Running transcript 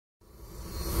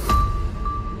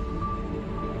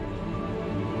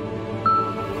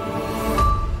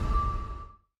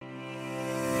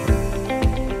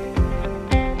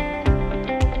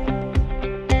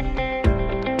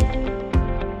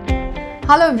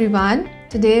Hello everyone,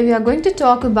 today we are going to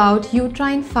talk about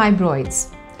uterine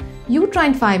fibroids.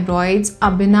 Uterine fibroids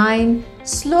are benign,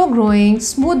 slow-growing,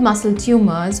 smooth muscle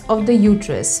tumors of the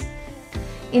uterus.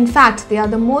 In fact, they are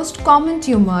the most common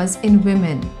tumors in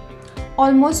women.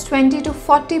 Almost 20 to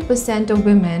 40% of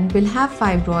women will have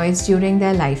fibroids during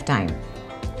their lifetime.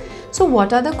 So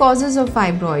what are the causes of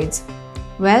fibroids?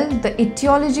 Well, the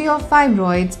etiology of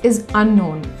fibroids is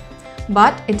unknown,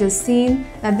 but it is seen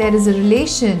that there is a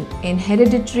relation in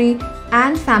hereditary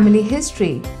and family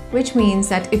history, which means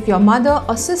that if your mother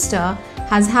or sister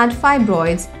has had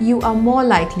fibroids, you are more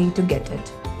likely to get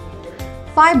it.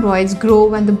 Fibroids grow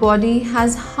when the body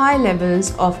has high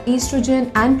levels of estrogen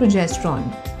and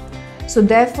progesterone. So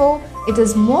therefore, it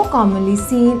is more commonly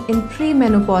seen in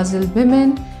premenopausal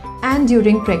women and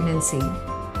during pregnancy.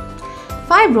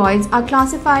 Fibroids are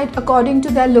classified according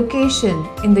to their location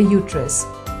in the uterus.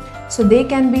 So they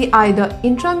can be either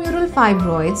intramural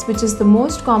fibroids, which is the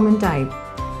most common type.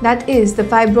 That is, the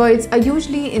fibroids are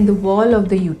usually in the wall of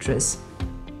the uterus.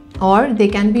 Or they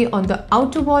can be on the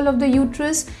outer wall of the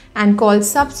uterus and called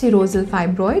subserosal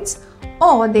fibroids.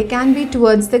 Or they can be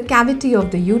towards the cavity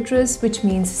of the uterus, which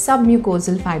means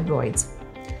submucosal fibroids.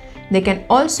 They can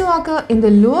also occur in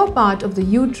the lower part of the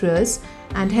uterus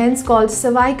and hence called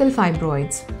cervical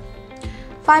fibroids.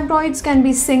 Fibroids can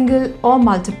be single or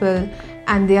multiple,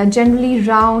 and they are generally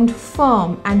round,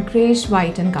 firm and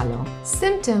greyish-white in color.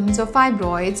 Symptoms of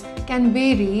fibroids can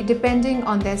vary depending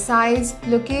on their size,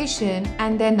 location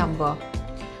and their number.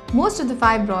 Most of the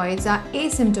fibroids are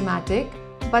asymptomatic,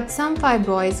 but some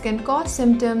fibroids can cause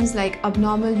symptoms like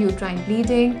abnormal uterine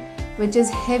bleeding, which is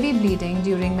heavy bleeding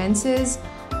during menses,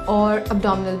 or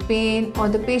abdominal pain, or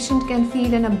the patient can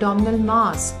feel an abdominal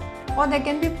mass, or there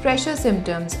can be pressure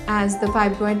symptoms as the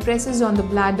fibroid presses on the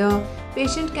bladder.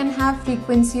 Patient can have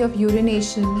frequency of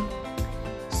urination.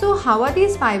 So how are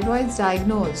these fibroids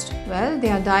diagnosed? Well, they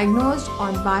are diagnosed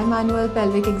on bimanual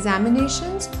pelvic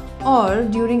examinations or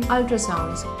during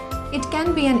ultrasounds. It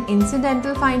can be an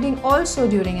incidental finding also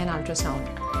during an ultrasound.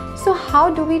 So how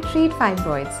do we treat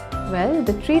fibroids? Well,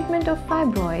 the treatment of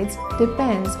fibroids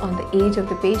depends on the age of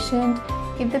the patient,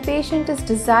 if the patient is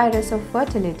desirous of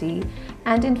fertility,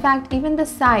 and in fact even the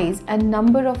size and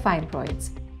number of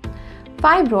fibroids.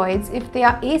 Fibroids, if they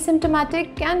are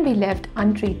asymptomatic, can be left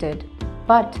untreated.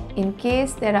 But in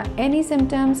case there are any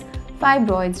symptoms,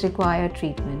 fibroids require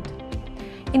treatment.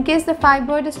 In case the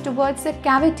fibroid is towards the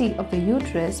cavity of the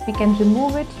uterus, we can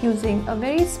remove it using a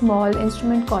very small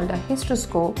instrument called a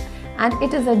hysteroscope, and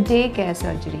it is a daycare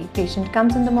surgery. Patient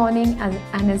comes in the morning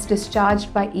and is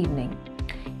discharged by evening.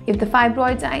 If the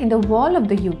fibroids are in the wall of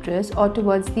the uterus or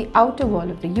towards the outer wall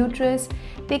of the uterus,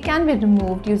 they can be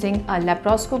removed using a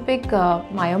laparoscopic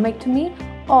myomectomy,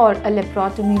 or a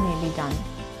laparotomy may be done.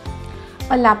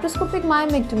 A laparoscopic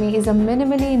myomectomy is a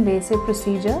minimally invasive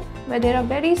procedure where there are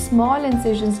very small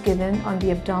incisions given on the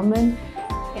abdomen,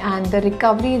 and the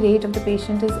recovery rate of the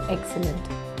patient is excellent.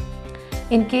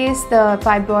 In case the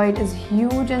fibroid is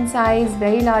huge in size,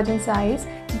 very large in size,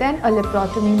 then a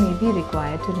laparotomy may be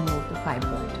required to remove the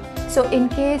fibroid. So in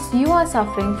case you are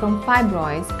suffering from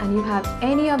fibroids and you have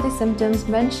any of the symptoms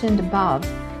mentioned above,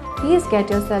 please get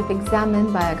yourself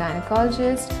examined by a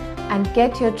gynecologist and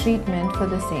get your treatment for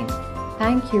the same.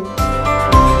 Thank you.